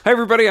Hi,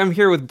 everybody. I'm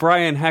here with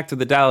Brian Hecht of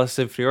the Dallas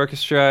Symphony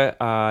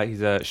Orchestra.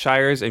 He's a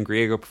Shires and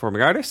Griego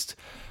performing artist.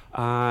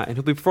 And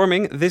he'll be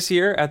performing this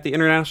year at the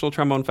International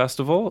Trombone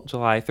Festival,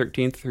 July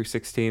 13th through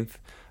 16th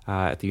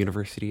at the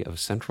University of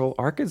Central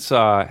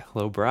Arkansas.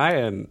 Hello,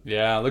 Brian.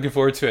 Yeah, looking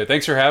forward to it.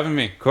 Thanks for having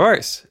me. Of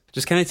course.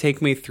 Just kind of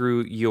take me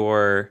through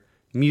your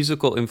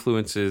musical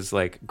influences,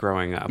 like,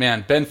 growing up.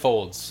 Man, Ben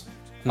Folds.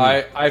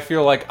 I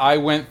feel like I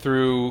went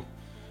through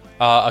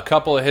a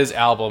couple of his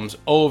albums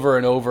over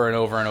and over and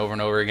over and over and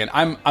over again.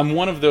 I'm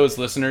one of those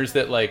listeners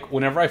that, like,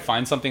 whenever I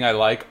find something I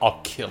like, I'll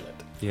kill it.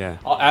 Yeah.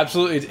 I'll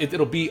absolutely,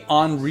 it'll be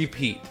on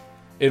repeat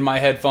in my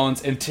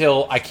headphones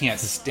until I can't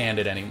stand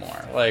it anymore.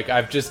 Like,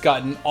 I've just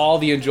gotten all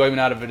the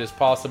enjoyment out of it as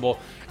possible,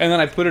 and then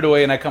I put it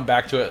away and I come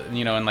back to it,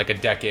 in like a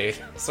decade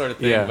sort of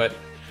thing. Yeah. But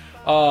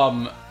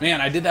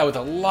man, I did that with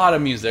a lot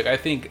of music. I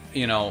think,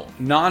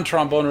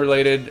 non-trombone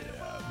related,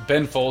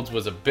 Ben Folds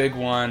was a big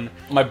one.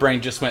 My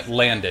brain just went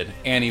landed.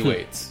 Annie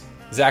Waits,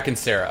 Zach and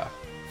Sarah.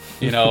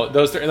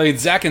 Those three, like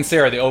Zach and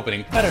Sarah, the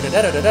opening. Sarah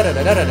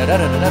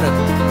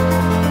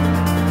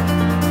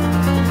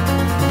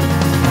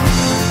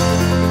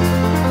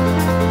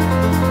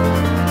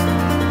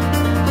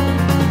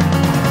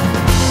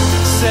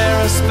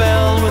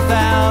spelled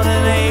without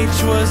an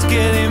H was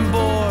getting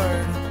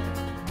bored.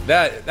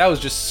 That was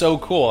just so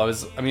cool.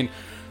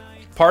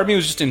 Part of me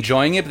was just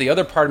enjoying it, but the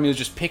other part of me was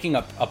just picking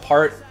up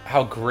apart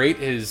how great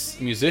his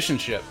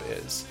musicianship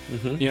is,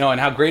 and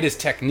how great his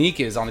technique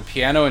is on the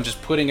piano, and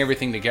just putting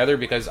everything together,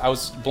 because I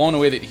was blown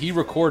away that he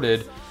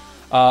recorded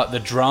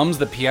the drums,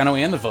 the piano,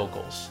 and the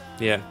vocals.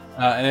 Yeah.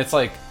 And it's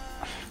like,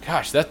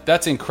 gosh,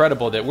 that's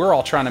incredible that we're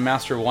all trying to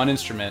master one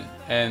instrument,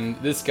 and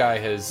this guy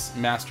has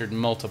mastered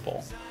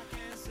multiple.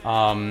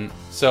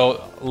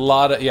 So a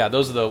lot of,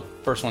 those are the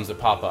first ones that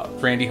pop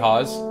up. Randy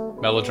Hawes,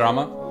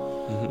 Melodrama.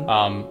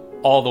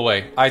 All the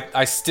way.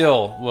 I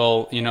still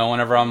will,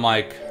 whenever I'm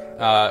like,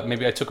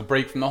 maybe I took a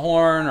break from the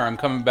horn, or I'm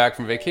coming back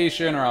from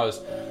vacation, or I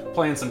was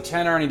playing some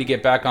tenor, I need to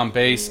get back on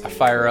bass, I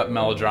fire up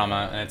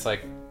Melodrama, and it's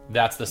like,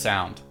 that's the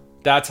sound.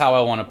 That's how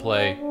I want to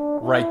play,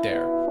 right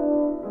there.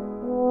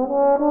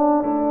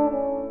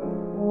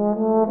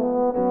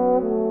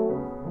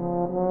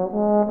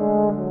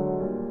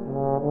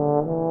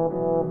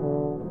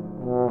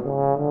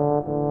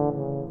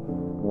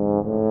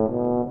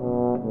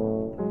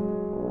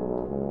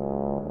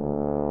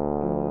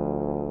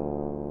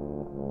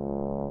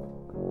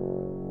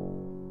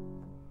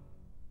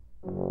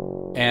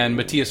 And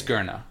Matthias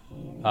Gerna,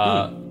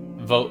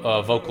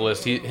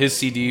 vocalist, his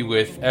CD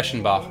with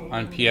Eschenbach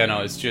on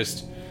piano is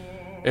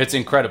it's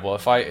incredible.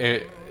 If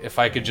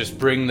I could just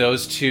bring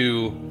those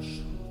two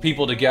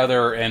people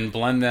together and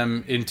blend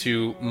them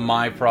into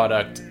my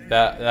product,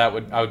 I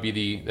would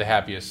be the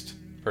happiest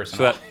person.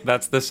 So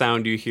that's the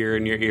sound you hear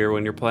in your ear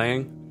when you're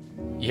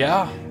playing?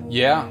 Yeah,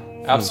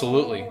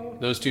 absolutely.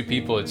 Those two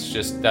people, it's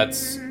just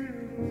that's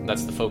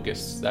the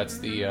focus. That's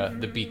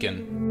the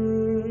beacon.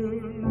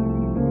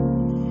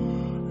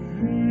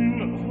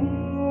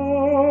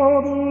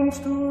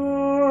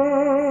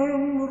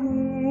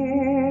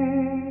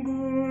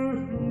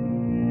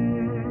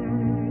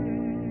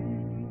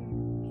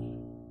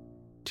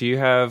 Do you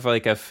have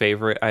like a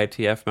favorite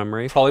ITF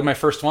memory? Probably my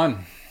first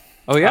one.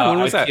 Oh yeah, when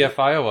was that? ITF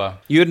Iowa.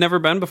 You had never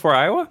been before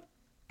Iowa?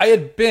 I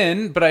had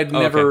been, but I'd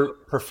never okay.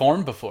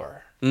 performed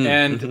before.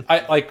 And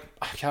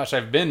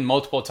I've been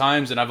multiple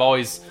times, and I've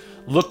always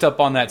looked up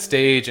on that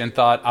stage and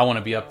thought, I want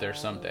to be up there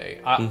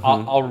someday.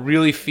 I'll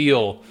really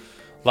feel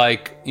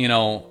like,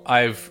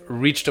 I've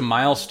reached a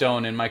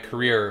milestone in my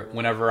career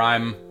whenever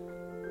I'm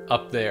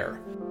up there.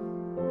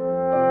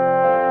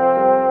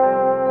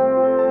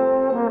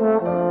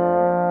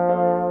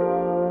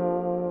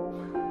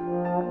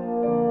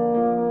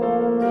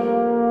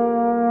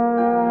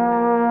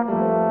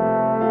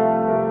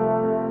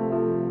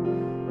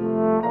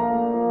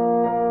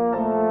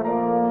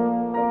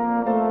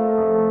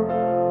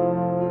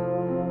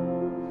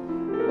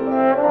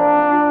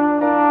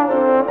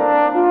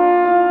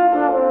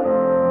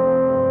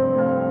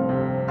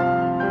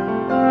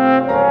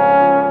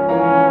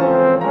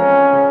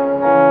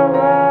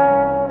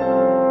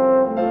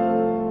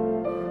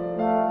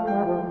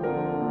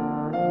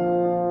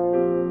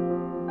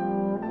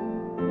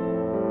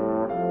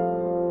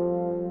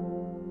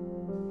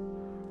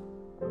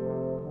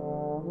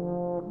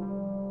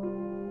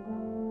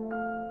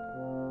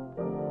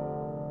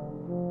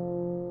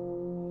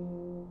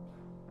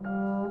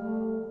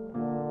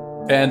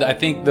 And I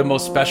think the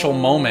most special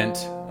moment,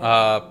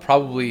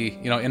 probably,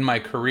 in my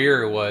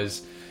career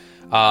was,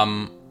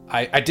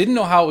 I didn't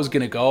know how it was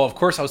going to go. Of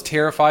course, I was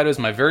terrified. It was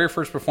my very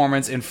first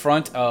performance in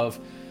front of,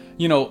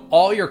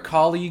 all your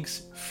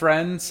colleagues,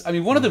 friends. I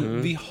mean, one of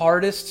the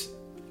hardest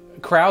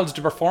crowds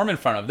to perform in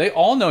front of. They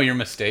all know your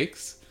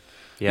mistakes.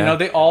 Yeah.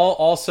 They all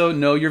also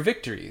know your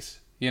victories,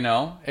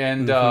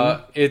 and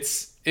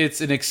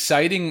it's an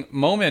exciting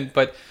moment,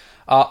 but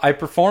I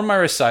performed my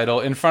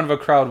recital in front of a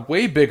crowd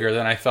way bigger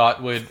than I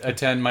thought would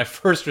attend my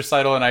first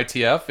recital in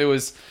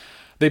ITF.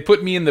 They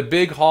put me in the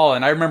big hall,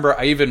 and I remember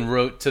I even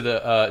wrote to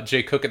the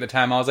Jay Cook at the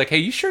time. I was like, "Hey,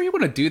 you sure you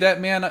want to do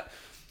that, man?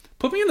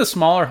 put me in the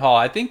smaller hall.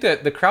 I think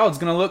that the crowd's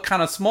going to look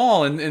kind of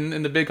small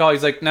in the big hall.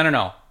 He's like,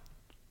 no.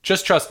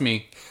 Just trust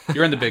me.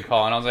 You're in the big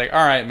hall. And I was like,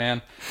 all right,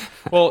 man.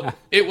 Well,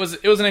 it was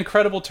an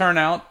incredible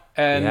turnout.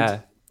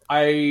 And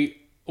I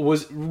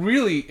was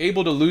really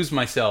able to lose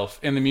myself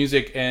in the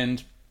music.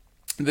 And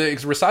the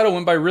recital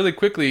went by really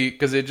quickly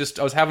because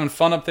I was having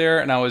fun up there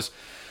and I was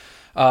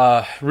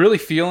really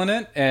feeling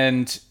it.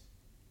 And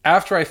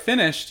after I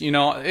finished,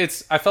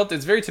 I felt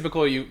it's very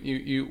typical.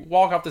 You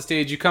walk off the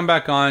stage, you come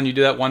back on, you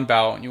do that one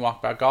bout, and you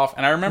walk back off.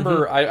 And I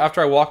remember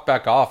after I walked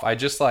back off, I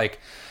just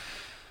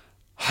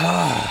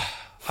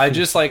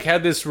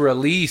had this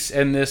release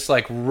and this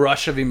like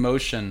rush of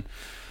emotion,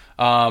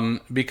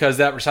 because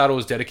that recital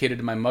was dedicated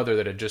to my mother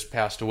that had just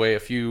passed away a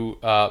few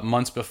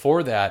months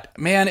before that.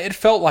 Man, it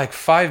felt like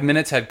 5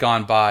 minutes had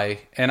gone by,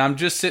 and I'm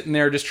just sitting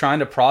there just trying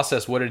to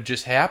process what had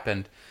just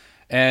happened,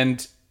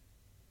 and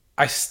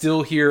I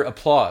still hear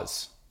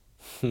applause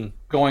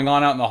going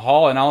on out in the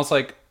hall, and I was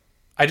like,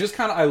 I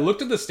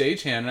looked at the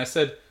stagehand and I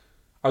said,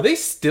 "Are they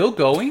still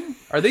going?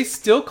 Are they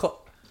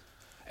still?"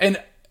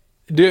 And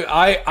dude,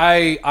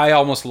 I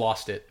almost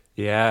lost it.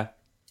 Yeah.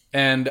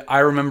 And I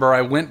remember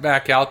I went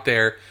back out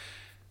there.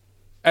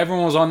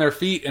 Everyone was on their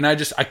feet, and I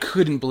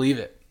couldn't believe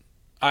it.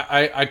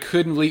 I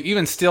couldn't believe.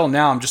 Even still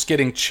now, I'm just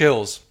getting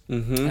chills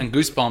and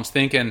goosebumps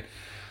thinking,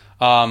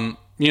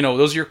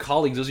 those are your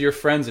colleagues, those are your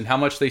friends, and how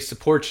much they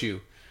support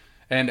you,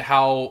 and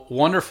how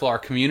wonderful our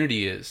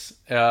community is.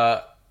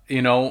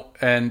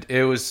 And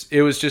it was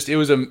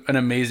an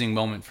amazing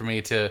moment for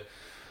me to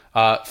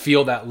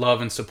feel that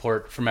love and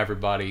support from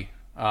everybody.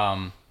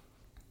 I'll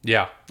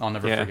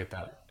never forget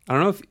that. I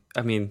don't know if,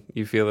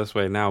 you feel this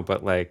way now,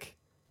 but like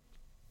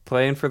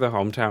playing for the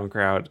hometown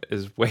crowd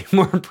is way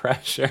more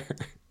pressure.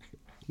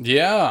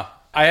 Yeah.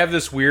 I have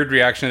this weird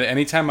reaction that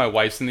anytime my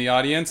wife's in the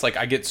audience, like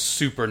I get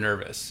super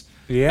nervous.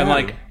 Yeah. And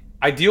like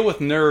I deal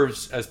with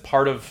nerves as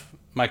part of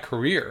my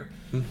career,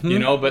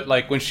 but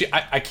like when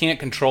I can't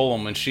control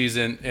them when she's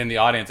in the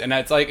audience. And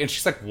it's like, and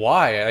she's like,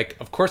 why? Like,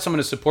 of course I'm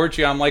going to support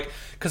you. I'm like,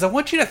 because I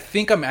want you to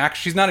think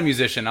she's not a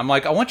musician. I'm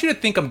like, I want you to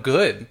think I'm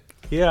good.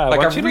 Yeah.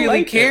 Like I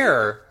really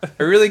care.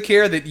 I really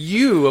care that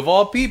you, of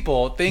all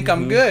people, think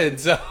I'm good.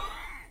 So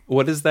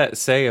what does that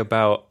say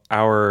about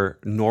our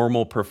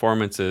normal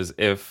performances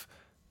if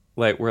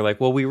like we're like,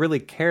 well, we really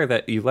care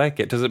that you like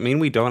it? Does it mean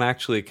we don't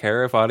actually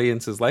care if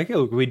audiences like it?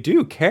 We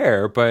do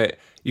care, but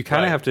you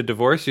kind of have to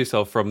divorce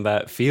yourself from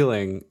that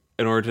feeling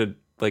in order to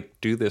like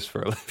do this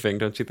for a living,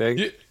 don't you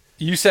think?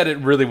 You said it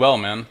really well,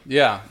 man.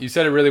 Yeah, you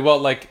said it really well.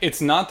 Like,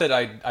 it's not that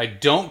I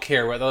don't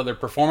care what other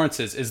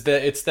performances is,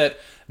 that it's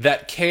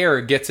that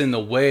care gets in the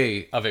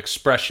way of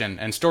expression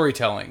and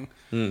storytelling.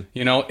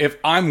 If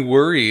I'm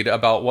worried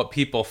about what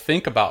people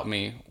think about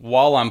me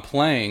while I'm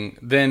playing,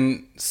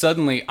 then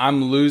suddenly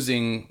I'm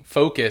losing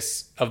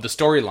focus of the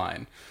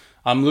storyline.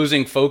 I'm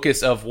losing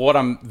focus of what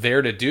I'm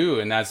there to do,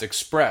 and that's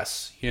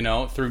express,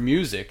 through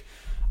music.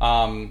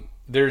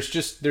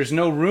 There's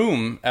no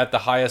room at the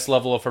highest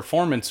level of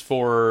performance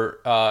for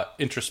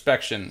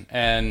introspection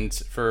and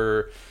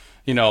for,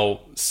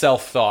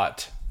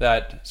 self-thought,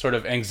 that sort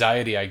of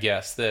anxiety, I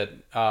guess,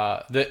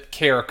 that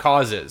care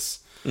causes.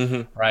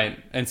 Right.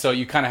 And so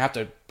you kind of have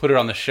to put it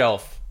on the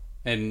shelf.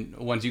 And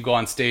once you go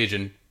on stage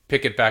and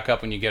pick it back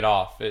up when you get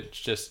off,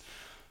 it's just,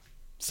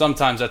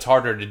 sometimes that's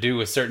harder to do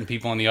with certain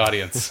people in the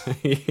audience.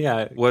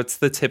 Yeah. What's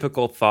the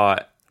typical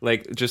thought?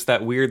 Like just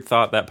that weird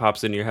thought that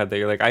pops in your head that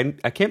you're like,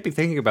 I can't be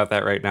thinking about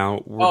that right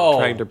now. We're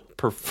trying to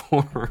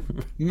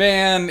perform.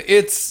 Man,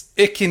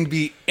 it can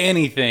be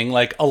anything.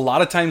 Like a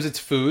lot of times it's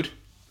food.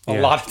 A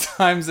lot of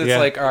times it's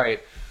like, all right,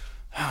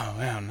 oh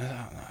man,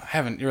 I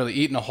haven't really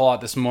eaten a whole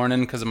lot this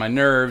morning because of my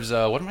nerves.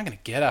 What am I going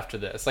to get after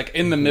this? Like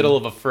in the middle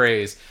of a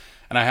phrase.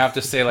 And I have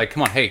to say like,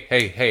 come on,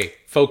 hey,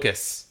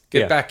 focus,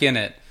 get back in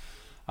it.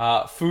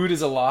 Food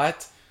is a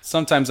lot.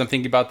 Sometimes I'm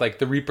thinking about like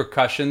the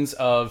repercussions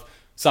of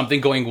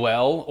something going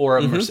well or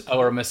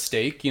a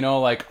mistake,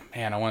 like,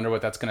 man, I wonder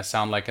what that's going to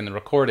sound like in the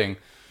recording.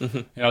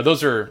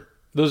 Those are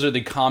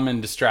the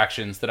common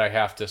distractions that I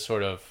have to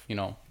sort of,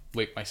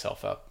 wake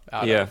myself up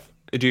out of.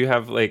 Do you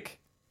have like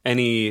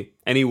any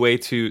way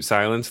to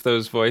silence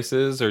those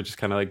voices or just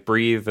kind of like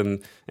breathe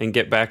and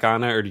get back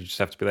on it? Or do you just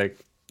have to be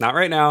like, not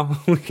right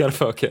now, we got to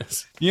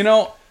focus?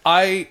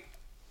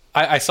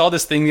 I saw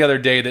this thing the other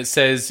day that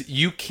says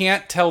you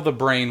can't tell the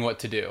brain what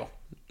to do.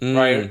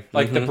 Right?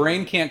 Like the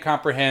brain can't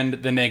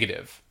comprehend the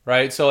negative,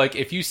 right? So like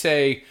if you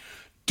say,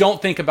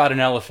 don't think about an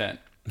elephant,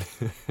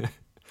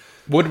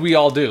 what did we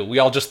all do? We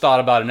all just thought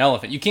about an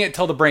elephant. You can't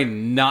tell the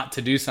brain not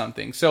to do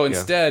something. So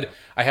instead,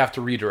 I have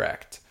to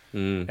redirect.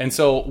 And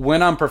so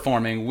when I'm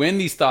performing, when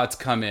these thoughts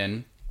come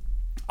in,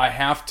 I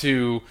have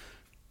to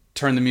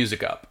turn the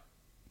music up.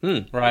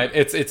 Right?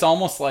 It's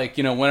almost like,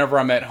 whenever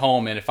I'm at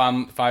home and if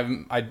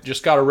I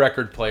just got a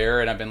record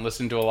player and I've been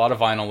listening to a lot of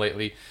vinyl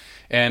lately.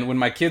 And when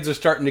my kids are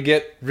starting to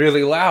get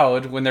really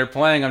loud when they're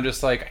playing, I'm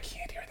just like, I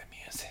can't hear the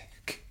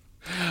music.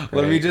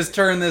 Let me just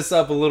turn this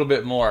up a little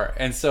bit more.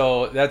 And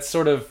so that's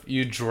sort of,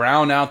 you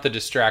drown out the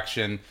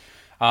distraction.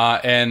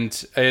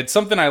 And it's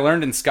something I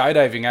learned in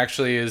skydiving,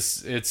 actually,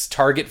 it's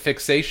target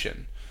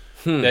fixation.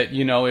 That,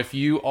 you know, if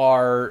you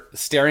are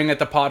staring at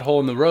the pothole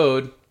in the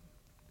road,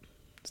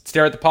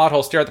 stare at the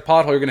pothole,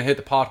 you're going to hit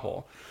the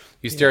pothole.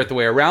 You stare at the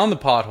way around the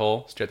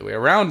pothole, stare at the way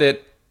around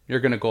it, you're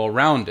going to go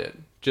around it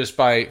just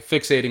by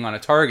fixating on a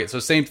target. So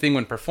same thing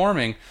when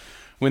performing.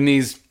 When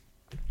these,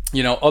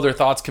 you know, other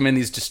thoughts come in,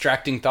 these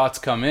distracting thoughts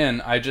come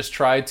in, I just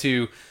try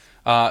to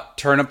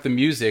turn up the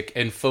music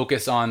and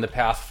focus on the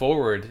path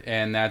forward.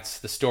 And that's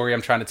the story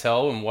I'm trying to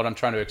tell and what I'm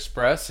trying to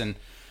express. And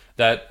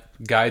that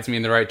guides me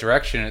in the right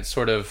direction. It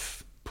sort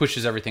of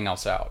pushes everything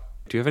else out.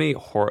 Do you have any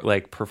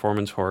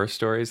performance horror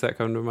stories that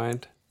come to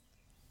mind?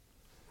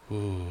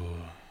 Ooh.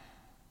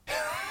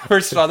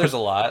 First of all, there's a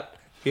lot.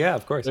 Yeah,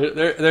 of course.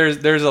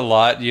 There's a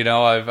lot. You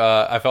know,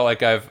 I felt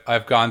like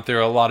I've gone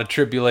through a lot of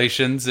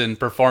tribulations and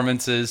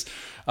performances.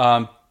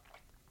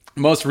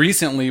 Most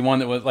recently, one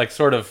that was like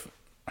sort of,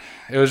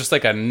 it was just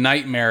like a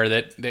nightmare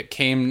that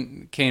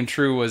came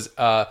true was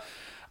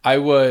I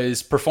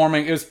was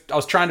performing. I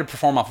was trying to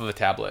perform off of a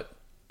tablet,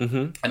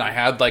 and I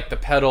had like the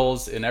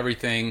pedals and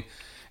everything,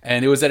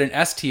 and it was at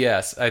an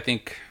STS, I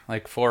think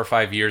like 4 or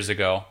 5 years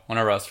ago,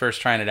 whenever I was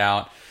first trying it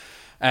out,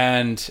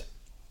 and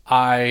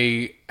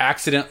I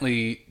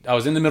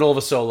was in the middle of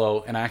a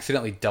solo and I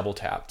accidentally double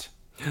tapped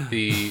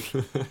the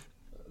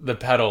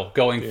pedal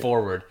going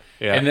forward.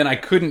 Yeah. And then I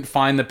couldn't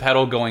find the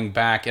pedal going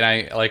back, and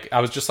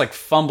I was just like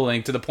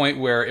fumbling to the point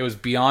where it was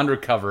beyond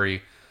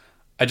recovery.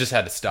 I just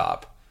had to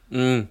stop.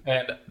 And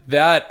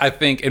that, I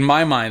think, in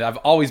my mind, I've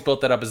always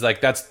built that up as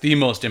like, that's the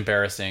most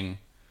embarrassing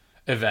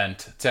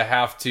event, to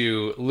have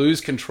to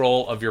lose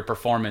control of your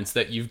performance,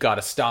 that you've got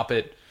to stop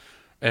it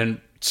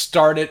and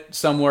start it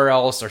somewhere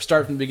else or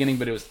start from the beginning.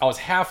 But I was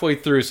halfway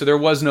through, so there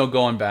was no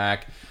going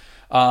back.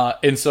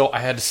 And so I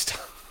had to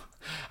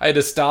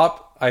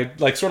stop. I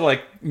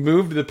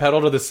moved the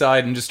pedal to the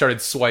side and just started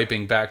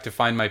swiping back to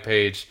find my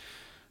page.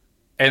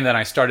 And then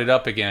I started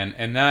up again.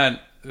 And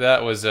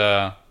that was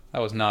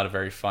not a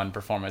very fun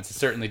performance. It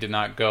certainly did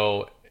not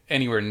go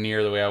anywhere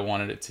near the way I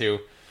wanted it to.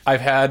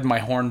 I've had my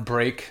horn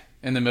break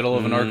in the middle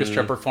of an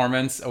orchestra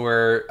performance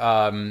where,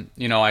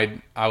 I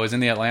was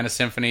in the Atlanta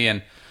Symphony,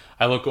 and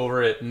I look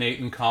over at Nate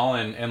and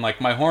Colin, and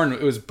like my horn,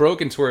 it was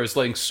broken to where it was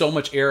letting so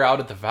much air out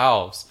at the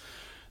valves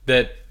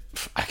that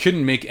I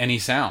couldn't make any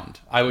sound.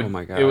 Oh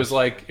my gosh. It was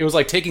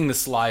like taking the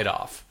slide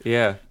off.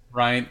 Yeah.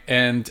 Right.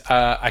 And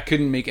I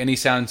couldn't make any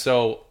sound.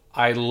 So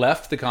I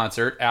left the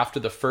concert after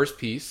the first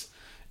piece.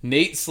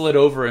 Nate slid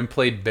over and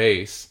played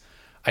bass.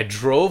 I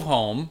drove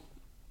home,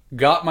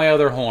 got my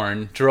other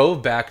horn,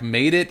 drove back,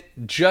 made it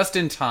just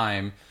in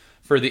time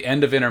for the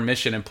end of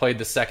intermission, and played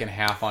the second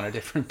half on a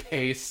different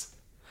pace.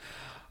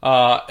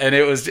 And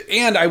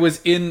I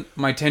was in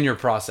my tenure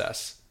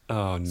process.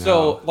 Oh no.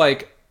 So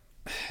like,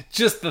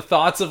 just the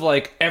thoughts of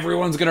like,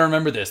 everyone's going to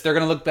remember this. They're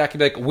going to look back and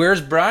be like,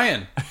 where's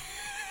Brian?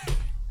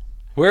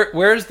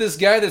 Where's this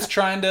guy that's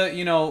trying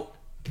to,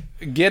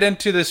 get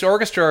into this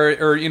orchestra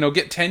or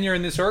get tenure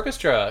in this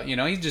orchestra?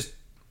 He's just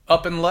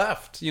up and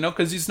left,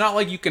 because it's not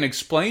like you can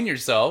explain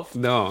yourself.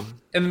 No.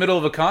 In the middle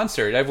of a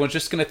concert. Everyone's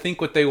just going to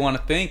think what they want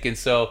to think. And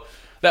so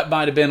that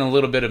might have been a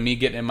little bit of me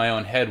getting in my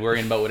own head,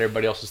 worrying about what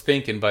everybody else is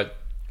thinking. But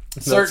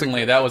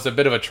certainly that was a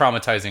bit of a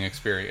traumatizing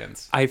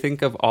experience. I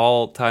think of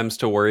all times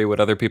to worry what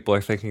other people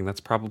are thinking,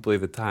 that's probably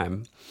the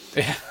time.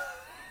 Yeah.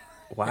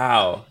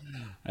 Wow.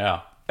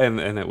 Yeah. And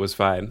it was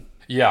fine.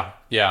 Yeah,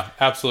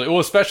 absolutely.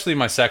 Well, especially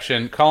my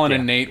section. Colin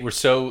and Nate were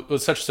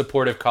such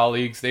supportive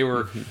colleagues. They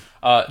were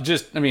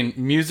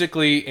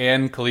musically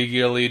and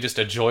collegially just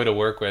a joy to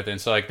work with.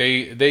 And so like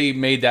they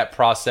made that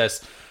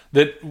process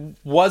that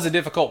was a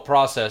difficult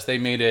process. They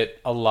made it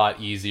a lot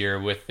easier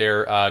with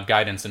their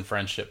guidance and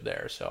friendship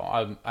there.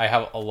 So I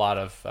have a lot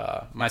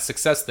of my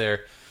success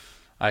there.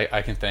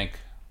 I can thank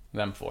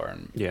them for,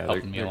 and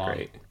helping me along.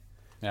 Great.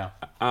 Yeah.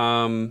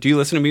 Do you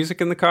listen to music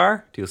in the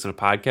car? Do you listen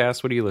to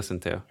podcasts? What do you listen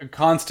to?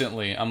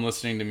 Constantly, I'm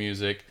listening to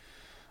music.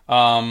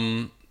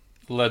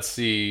 Let's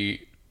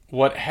see.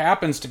 What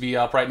happens to be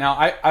up right now?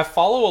 I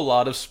follow a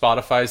lot of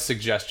Spotify's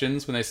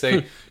suggestions when they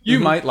say,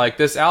 you might like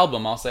this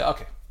album. I'll say,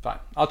 okay, fine.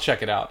 I'll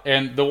check it out.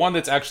 And the one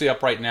that's actually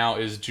up right now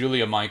is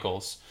Julia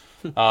Michaels.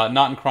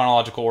 Not in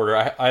chronological order.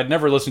 I had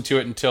never listened to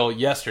it until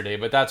yesterday,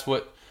 but that's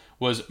what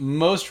was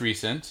most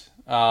recent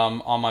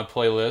on my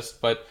playlist.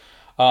 But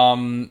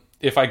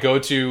if I go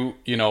to,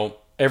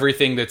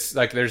 everything that's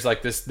like, there's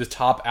like the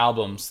top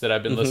albums that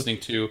I've been listening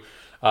to.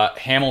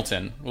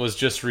 Hamilton was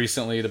just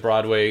recently the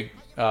Broadway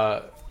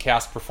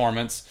cast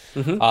performance.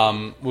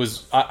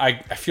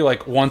 I feel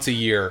like once a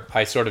year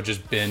I sort of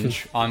just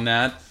binge on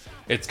that.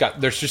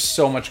 There's just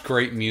so much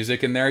great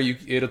music in there.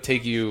 It'll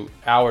take you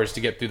hours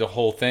to get through the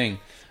whole thing.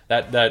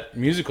 That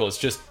musical is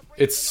just,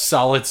 it's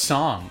solid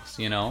songs,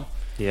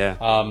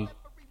 Yeah.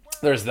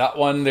 There's that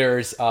one.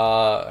 There's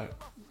what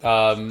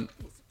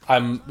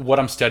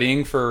I'm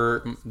studying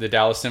for the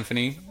Dallas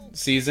Symphony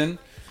season.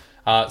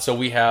 So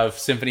we have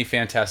Symphonie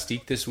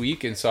Fantastique this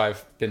week, and so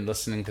I've been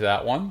listening to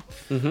that one.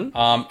 And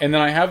then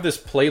I have this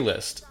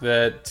playlist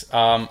that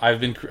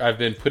I've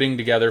been putting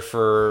together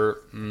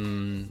for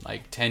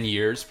like 10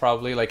 years,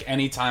 probably. Like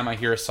anytime I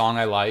hear a song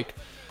I like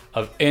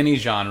of any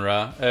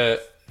genre,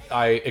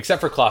 I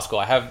except for classical,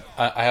 I have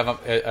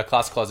a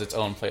classical as its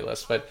own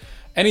playlist. But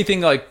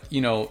anything like,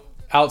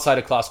 outside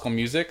of classical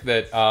music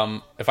that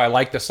if I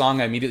like the song,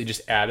 I immediately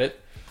just add it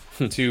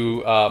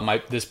to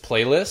this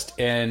playlist,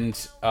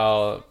 and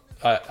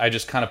I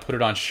just kind of put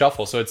it on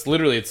shuffle. So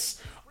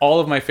it's all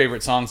of my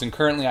favorite songs, and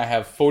currently I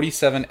have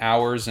 47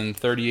 hours and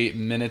 38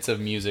 minutes of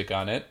music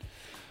on it.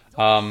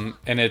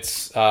 And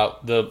it's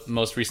the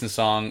most recent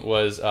song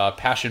was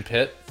Passion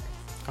Pit.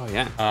 Oh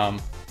yeah.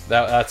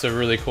 That's a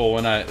really cool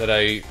one that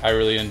I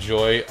really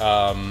enjoy.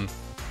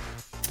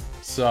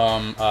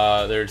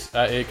 There's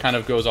it kind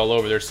of goes all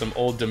over. There's some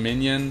Old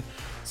Dominion,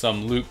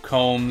 some Luke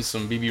Combs,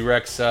 some BB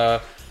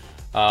Rexa,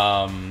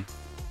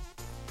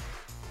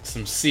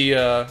 some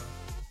Sia,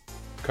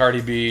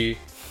 Cardi B,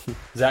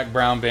 Zach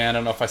Brown Band. I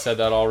don't know if I said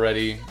that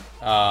already.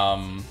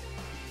 The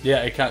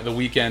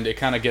Weeknd. It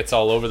kind of gets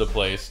all over the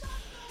place.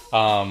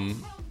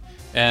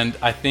 And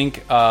I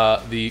think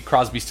the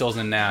Crosby, Stills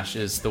and Nash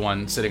is the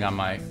one sitting on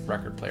my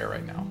record player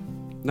right now.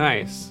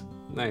 Nice.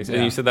 Yeah.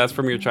 And you said that's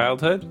from your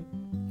childhood?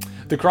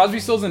 The Crosby,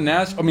 Stills and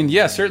Nash. I mean,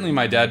 yeah, certainly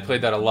my dad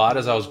played that a lot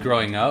as I was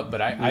growing up,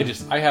 but I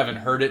haven't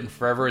heard it in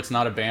forever. It's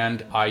not a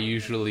band I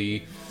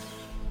usually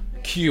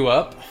queue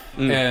up.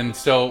 And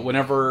so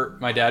whenever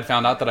my dad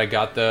found out that I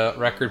got the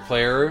record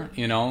player,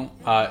 he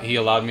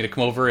allowed me to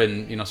come over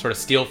and, sort of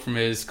steal from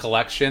his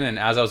collection. And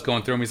as I was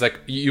going through them, he's like,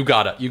 you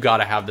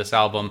gotta have this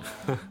album.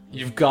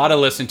 You've gotta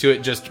listen to it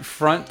just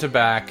front to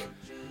back,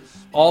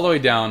 all the way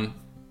down.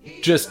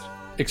 Just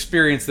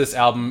experience this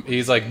album.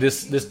 He's like,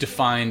 this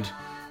defined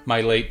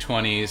my late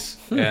 20s.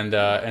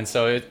 And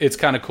so it's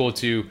kind of cool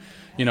to,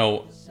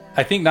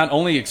 I think not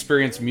only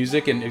experience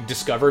music and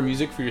discover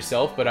music for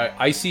yourself, but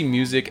I see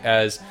music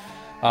as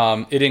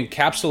it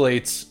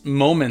encapsulates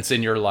moments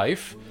in your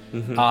life,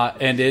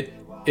 and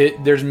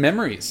there's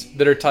memories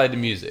that are tied to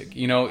music.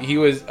 He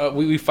was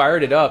we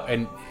fired it up,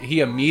 and he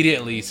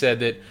immediately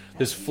said that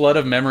this flood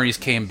of memories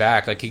came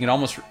back. Like he can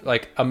almost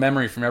like a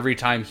memory from every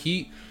time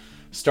he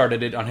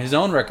started it on his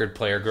own record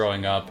player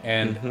growing up,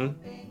 and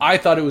I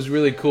thought it was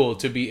really cool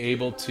to be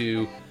able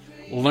to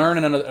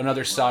learn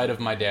another side of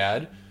my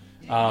dad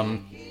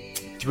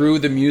through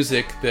the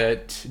music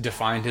that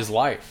defined his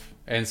life.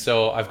 And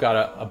so I've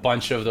got a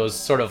bunch of those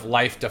sort of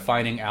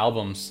life-defining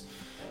albums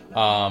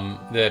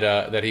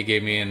that he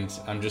gave me, and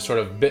I'm just sort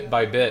of bit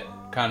by bit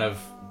kind of,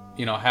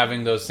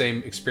 having those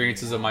same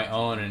experiences of my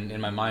own, and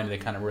in my mind they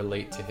kind of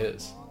relate to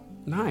his.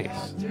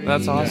 Nice.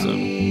 That's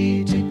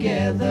awesome.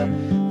 Together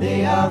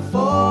they are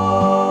for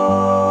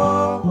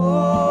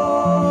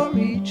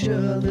each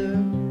other.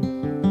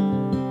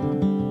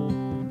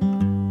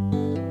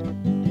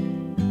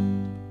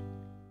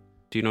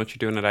 Do you know what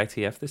you're doing at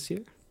ITF this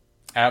year?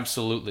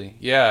 Absolutely.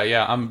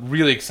 Yeah. I'm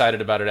really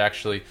excited about it,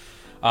 actually.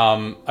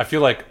 I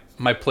feel like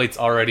my plate's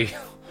already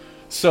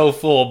so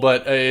full,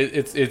 but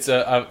it's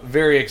a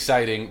very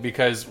exciting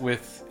because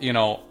with,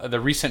 the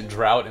recent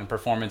drought in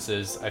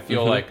performances, I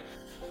feel like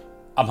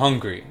I'm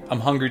hungry. I'm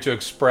hungry to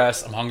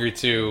express. I'm hungry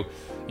to,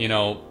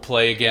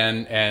 play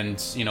again and,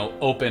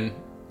 open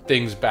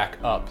things back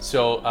up.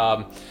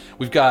 So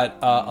we've got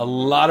a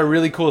lot of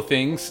really cool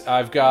things.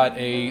 I've got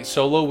a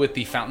solo with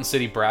the Fountain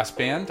City Brass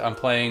Band. I'm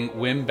playing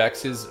Wim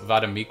Bex's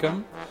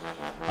Vademecum.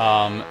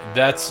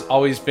 That's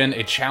always been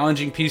a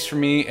challenging piece for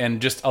me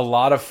and just a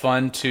lot of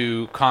fun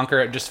to conquer.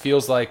 It just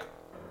feels like,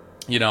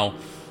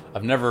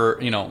 I've never,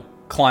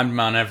 climbed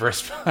Mount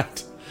Everest,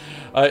 but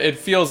it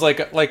feels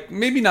like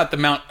maybe not the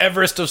Mount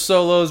Everest of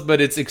solos, but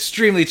it's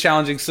extremely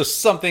challenging. So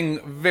something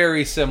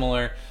very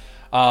similar.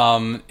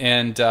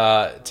 And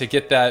to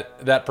get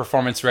that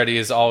performance ready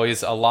is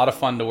always a lot of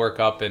fun to work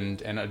up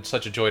and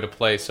such a joy to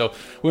play. So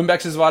Wim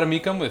Bex's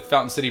Vademecum with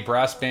Fountain City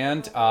Brass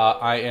Band.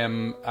 I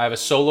have a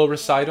solo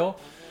recital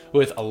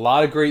with a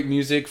lot of great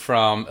music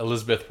from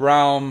Elizabeth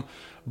Raum,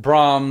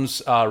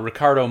 Brahms,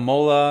 Ricardo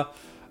Mola,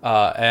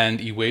 and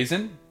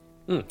Iwezen.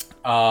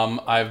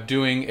 I'm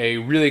doing a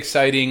really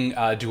exciting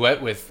duet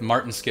with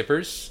Martin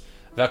Skippers,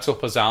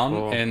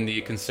 Wechselposaune, and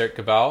the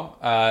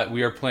Concertgebouw.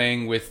 We are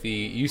playing with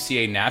the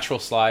UCA Natural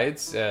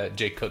Slides,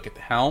 Jay Cook at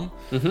the helm.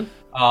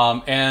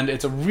 And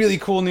it's a really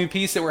cool new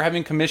piece that we're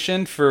having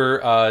commissioned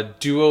for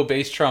duo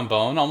bass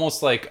trombone,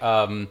 almost like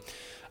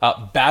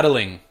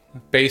battling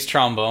bass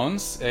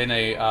trombones in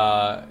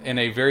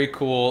a very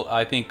cool,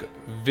 I think,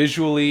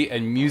 visually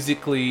and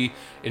musically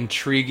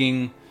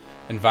intriguing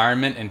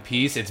environment and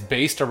piece. It's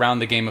based around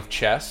the game of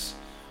chess.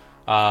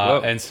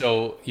 And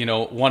so,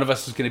 one of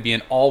us is going to be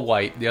in all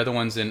white, the other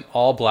one's in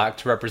all black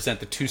to represent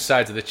the two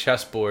sides of the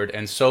chessboard,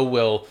 and so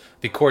will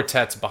the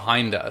quartets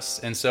behind us.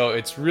 And so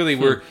it's really,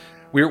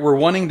 we're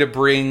wanting to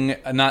bring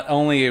not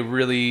only a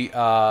really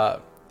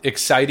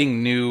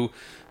exciting new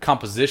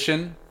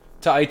composition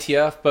to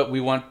ITF, but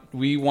we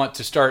want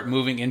to start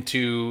moving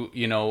into,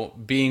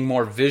 being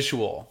more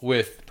visual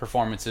with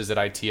performances at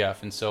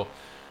ITF. And so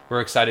we're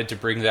excited to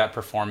bring that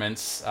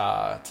performance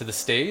to the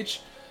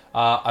stage.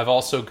 I've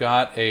also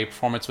got a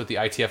performance with the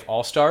ITF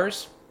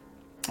All-Stars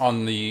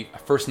on the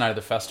first night of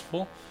the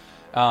festival.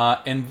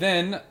 And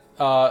then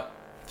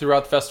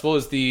throughout the festival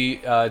is the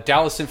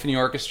Dallas Symphony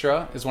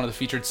Orchestra is one of the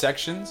featured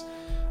sections.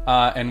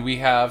 and we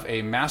have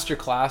a master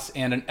class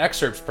and an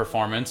excerpts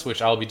performance,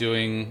 which I'll be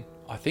doing,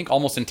 I think,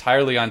 almost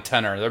entirely on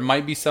tenor. There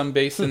might be some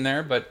bass in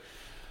there, but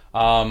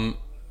kind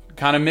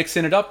of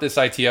mixing it up this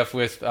ITF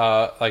with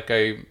like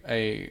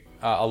a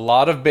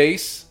lot of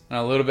bass and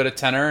a little bit of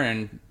tenor,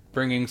 and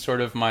bringing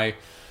sort of my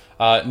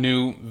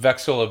new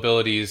Vexil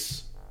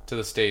abilities to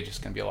the stage is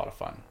going to be a lot of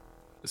fun.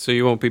 So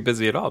you won't be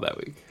busy at all that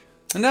week?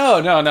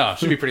 No.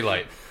 Should be pretty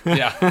light.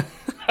 Yeah.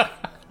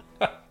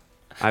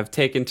 I've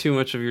taken too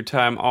much of your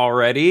time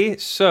already.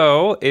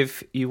 So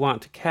if you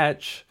want to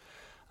catch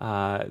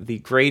the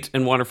great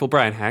and wonderful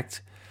Brian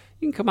Hecht,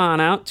 you can come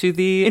on out to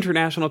the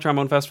International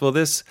Trombone Festival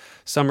this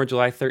summer,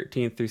 July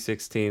 13th through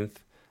 16th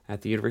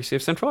at the University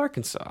of Central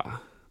Arkansas.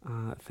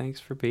 Thanks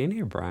for being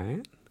here,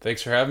 Brian.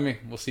 Thanks for having me.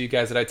 We'll see you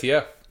guys at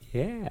ITF.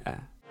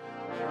 Yeah.